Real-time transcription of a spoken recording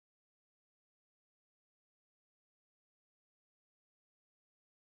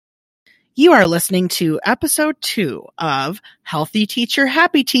You are listening to episode 2 of Healthy Teacher,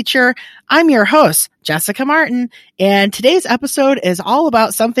 Happy Teacher. I'm your host, Jessica Martin, and today's episode is all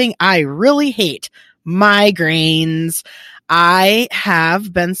about something I really hate, migraines. I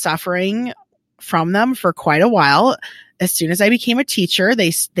have been suffering from them for quite a while. As soon as I became a teacher,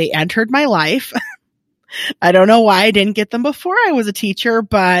 they entered my life. I don't know why I didn't get them before I was a teacher,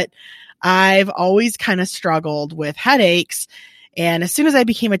 but I've always kind of struggled with headaches. And as soon as I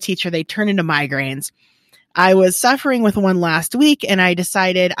became a teacher, they turned into migraines. I was suffering with one last week, and I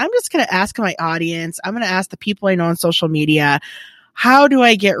decided I'm just going to ask my audience. I'm going to ask the people I know on social media, how do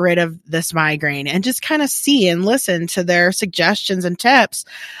I get rid of this migraine? And just kind of see and listen to their suggestions and tips.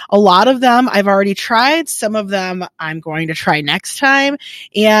 A lot of them I've already tried. Some of them I'm going to try next time.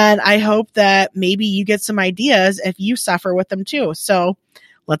 And I hope that maybe you get some ideas if you suffer with them too. So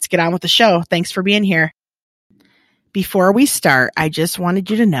let's get on with the show. Thanks for being here. Before we start, I just wanted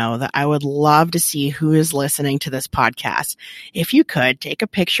you to know that I would love to see who is listening to this podcast. If you could, take a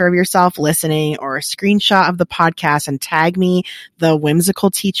picture of yourself listening or a screenshot of the podcast and tag me, The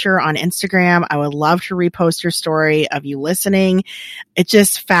Whimsical Teacher, on Instagram. I would love to repost your story of you listening. It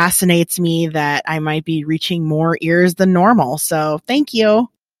just fascinates me that I might be reaching more ears than normal. So thank you.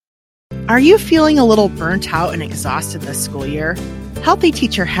 Are you feeling a little burnt out and exhausted this school year? Healthy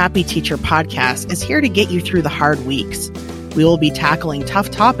Teacher, Happy Teacher podcast is here to get you through the hard weeks. We will be tackling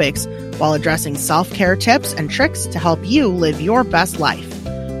tough topics while addressing self-care tips and tricks to help you live your best life.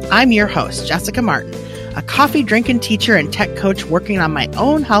 I'm your host, Jessica Martin, a coffee-drinking teacher and tech coach working on my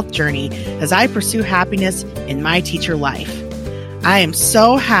own health journey as I pursue happiness in my teacher life. I am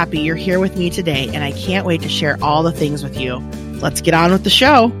so happy you're here with me today, and I can't wait to share all the things with you. Let's get on with the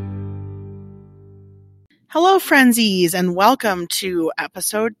show. Hello, friendsies, and welcome to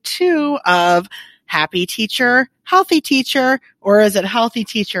episode 2 of Happy Teacher, Healthy Teacher, or is it Healthy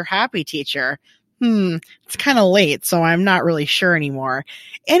Teacher, Happy Teacher? It's kind of late, so I'm not really sure anymore.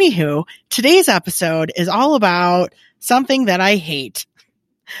 Anywho, today's episode is all about something that I hate.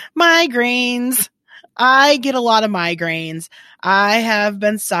 Migraines. I get a lot of migraines. I have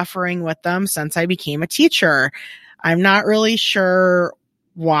been suffering with them since I became a teacher. I'm not really sure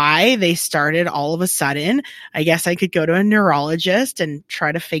why they started all of a sudden. I guess I could go to a neurologist and try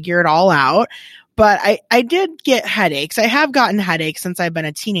to figure it all out. But I did get headaches. I have gotten headaches since I've been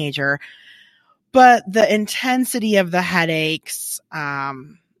a teenager. But the intensity of the headaches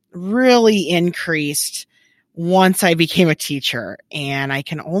really increased once I became a teacher. And I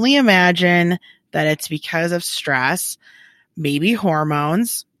can only imagine that it's because of stress, maybe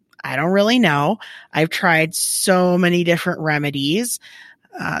hormones. I don't really know. I've tried so many different remedies.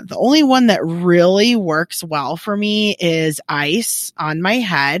 The only one that really works well for me is ice on my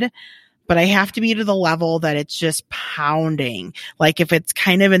head, but I have to be to the level that it's just pounding. Like if it's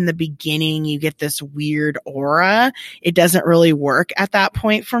kind of in the beginning, you get this weird aura. It doesn't really work at that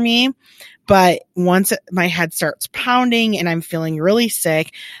point for me. But once my head starts pounding and I'm feeling really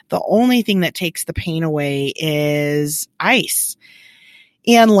sick, the only thing that takes the pain away is ice.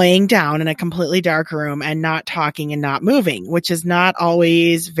 And laying down in a completely dark room and not talking and not moving, which is not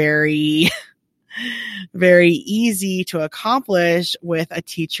always very, very easy to accomplish with a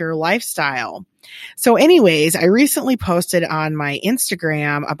teacher lifestyle. So anyways, I recently posted on my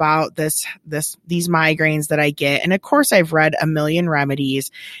Instagram about these migraines that I get. And of course, I've read a million remedies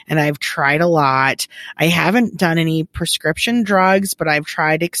and I've tried a lot. I haven't done any prescription drugs, but I've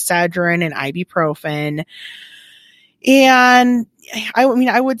tried Excedrin and ibuprofen. And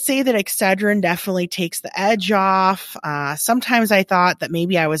I would say that Excedrin definitely takes the edge off. Sometimes I thought that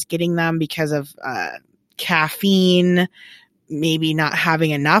maybe I was getting them because of caffeine, maybe not having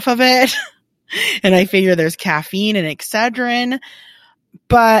enough of it. And I figure there's caffeine in Excedrin.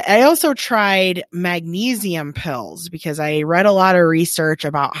 But I also tried magnesium pills because I read a lot of research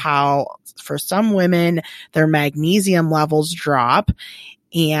about how for some women, their magnesium levels drop,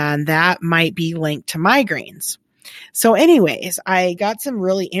 and that might be linked to migraines. So anyways, I got some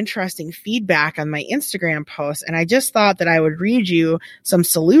really interesting feedback on my Instagram post, and I just thought that I would read you some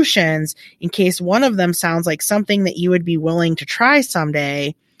solutions in case one of them sounds like something that you would be willing to try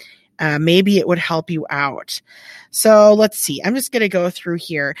someday. Maybe it would help you out. So let's see. I'm just going to go through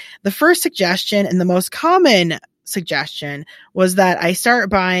here. The first suggestion and the most common suggestion was that I start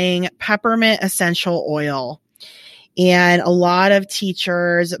buying peppermint essential oil. And a lot of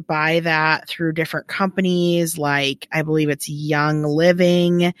teachers buy that through different companies, like I believe it's Young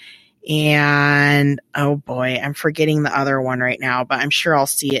Living and, oh boy, I'm forgetting the other one right now, but I'm sure I'll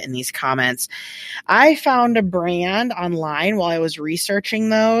see it in these comments. I found a brand online while I was researching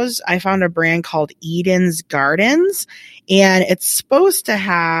those. I found a brand called Eden's Gardens, and it's supposed to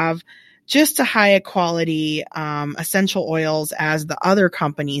have just as high a quality essential oils as the other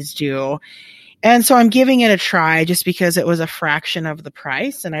companies do. And so I'm giving it a try just because it was a fraction of the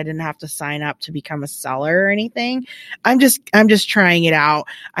price and I didn't have to sign up to become a seller or anything. I'm just trying it out.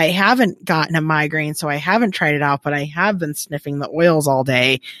 I haven't gotten a migraine, so I haven't tried it out, but I have been sniffing the oils all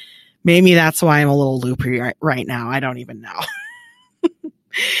day. Maybe that's why I'm a little loopy right now. I don't even know.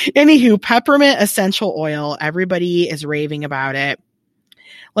 Anywho, peppermint essential oil. Everybody is raving about it.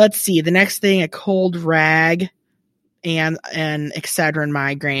 Let's see. The next thing, a cold rag and an Excedrin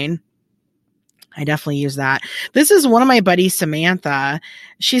migraine. I definitely use that. This is one of my buddies, Samantha.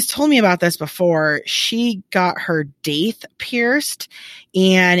 She's told me about this before. She got her daith pierced,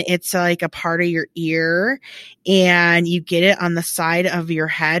 and it's like a part of your ear, and you get it on the side of your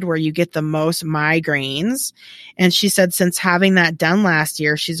head where you get the most migraines. And she said since having that done last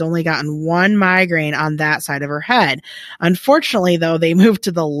year, she's only gotten one migraine on that side of her head. Unfortunately, though, they moved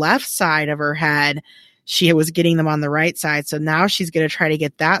to the left side of her head. She was getting them on the right side. So now she's going to try to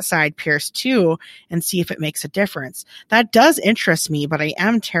get that side pierced too and see if it makes a difference. That does interest me, but I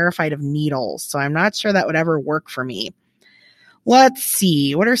am terrified of needles. So I'm not sure that would ever work for me. Let's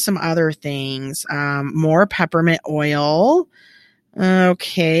see. What are some other things? More peppermint oil.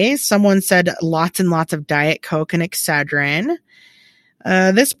 Okay. Someone said lots and lots of Diet Coke and Excedrin.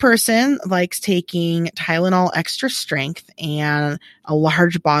 This person likes taking Tylenol extra strength and a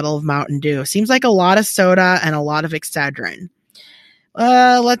large bottle of Mountain Dew. Seems like a lot of soda and a lot of Excedrin.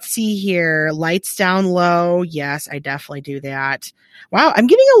 Let's see here. Lights down low. Yes, I definitely do that. Wow, I'm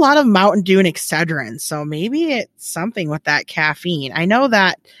getting a lot of Mountain Dew and Excedrin, so maybe it's something with that caffeine. I know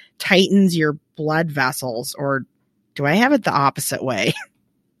that tightens your blood vessels, or do I have it the opposite way?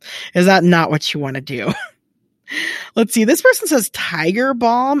 Is that not what you want to do? Let's see. This person says Tiger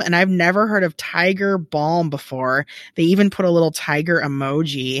Balm, and I've never heard of Tiger Balm before. They even put a little tiger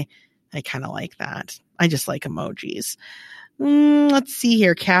emoji. I kind of like that. I just like emojis. Let's see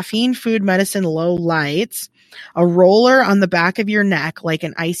here. Caffeine, food, medicine, low lights. A roller on the back of your neck, like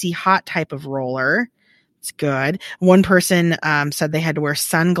an icy hot type of roller. It's good. One person said they had to wear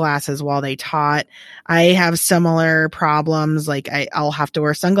sunglasses while they taught. I have similar problems. Like I'll have to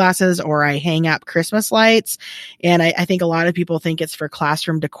wear sunglasses or I hang up Christmas lights. And I think a lot of people think it's for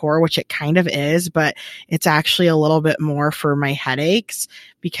classroom decor, which it kind of is, but it's actually a little bit more for my headaches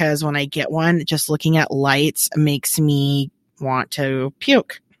because when I get one, just looking at lights makes me want to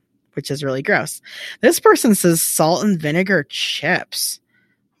puke, which is really gross. This person says salt and vinegar chips.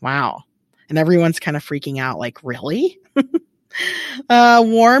 Wow. And everyone's kind of freaking out, like, really?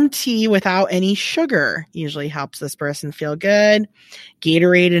 Warm tea without any sugar usually helps this person feel good.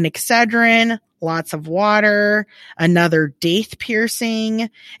 Gatorade and Excedrin, lots of water, another daith piercing,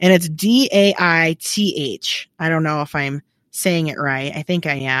 and it's DAITH. I don't know if I'm saying it right. I think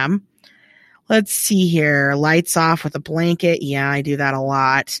I am. Let's see here. Lights off with a blanket. Yeah, I do that a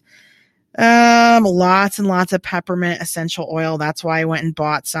lot. Lots and lots of peppermint essential oil. That's why I went and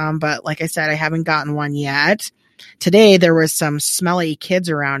bought some. But like I said, I haven't gotten one yet. Today, there was some smelly kids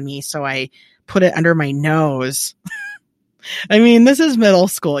around me, so I put it under my nose. I mean, this is middle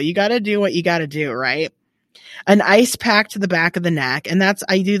school. You got to do what you got to do, right? An ice pack to the back of the neck. And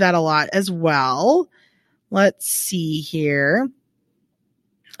I do that a lot as well. Let's see here.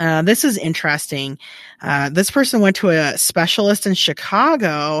 This is interesting. This person went to a specialist in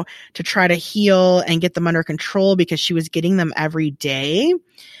Chicago to try to heal and get them under control because she was getting them every day.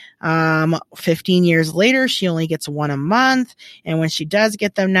 15 years later, she only gets one a month. And when she does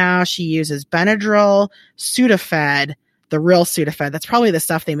get them now, she uses Benadryl, Sudafed, the real Sudafed. That's probably the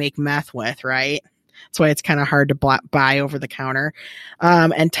stuff they make meth with, right? That's why it's kind of hard to buy over the counter.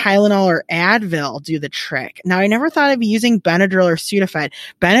 And Tylenol or Advil do the trick. Now, I never thought of using Benadryl or Sudafed.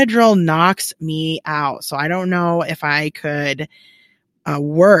 Benadryl knocks me out. So I don't know if I could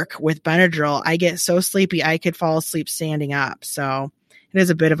work with Benadryl. I get so sleepy, I could fall asleep standing up. So it is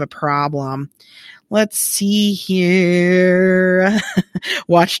a bit of a problem. Let's see here.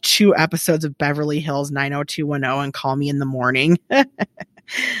 Watch 2 episodes of Beverly Hills 90210 and call me in the morning. Oh,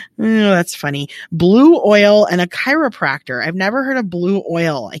 that's funny. Blue oil and a chiropractor. I've never heard of blue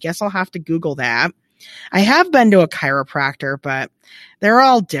oil. I guess I'll have to Google that. I have been to a chiropractor, but they're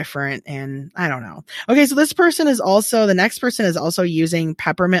all different and I don't know. Okay, so the next person is also using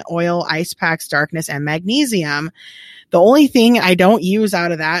peppermint oil, ice packs, darkness, and magnesium. The only thing I don't use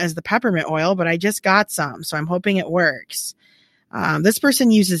out of that is the peppermint oil, but I just got some, so I'm hoping it works. This person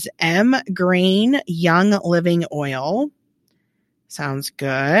uses M. Grain Young Living Oil. Sounds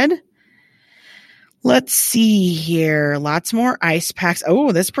good. Let's see here. Lots more ice packs.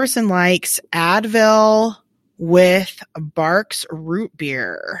 Oh, this person likes Advil with Barks root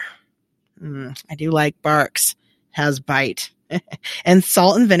beer. I do like Barks. Has bite. And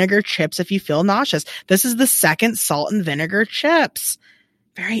salt and vinegar chips if you feel nauseous. This is the second salt and vinegar chips.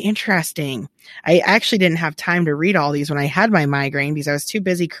 Very interesting. I actually didn't have time to read all these when I had my migraine because I was too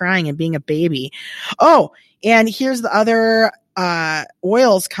busy crying and being a baby. Oh, and here's the other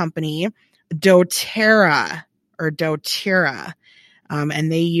oils company, doTERRA or doTERRA.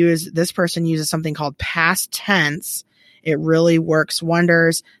 And this person uses something called past tense. It really works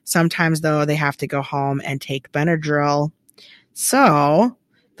wonders. Sometimes though, they have to go home and take Benadryl. So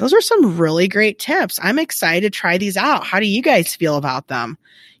those are some really great tips. I'm excited to try these out. How do you guys feel about them?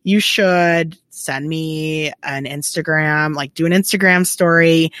 You should send me an Instagram, like do an Instagram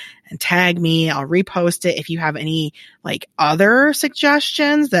story and tag me. I'll repost it. If you have any like other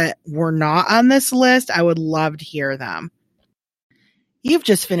suggestions that were not on this list, I would love to hear them. You've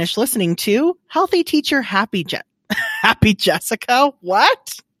just finished listening to Healthy Teacher Happy Jessica.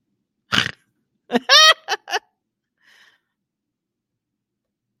 What?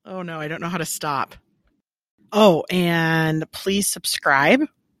 Oh no, I don't know how to stop. Oh, and please subscribe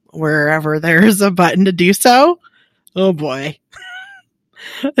wherever there's a button to do so. Oh boy.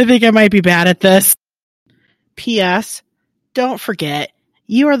 I think I might be bad at this. P.S. Don't forget,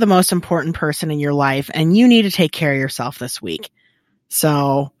 you are the most important person in your life and you need to take care of yourself this week.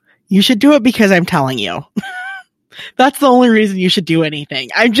 So you should do it because I'm telling you. That's the only reason you should do anything.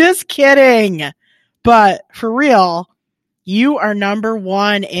 I'm just kidding. But for real, you are number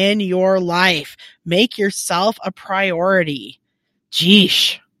one in your life. Make yourself a priority.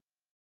 Jeesh.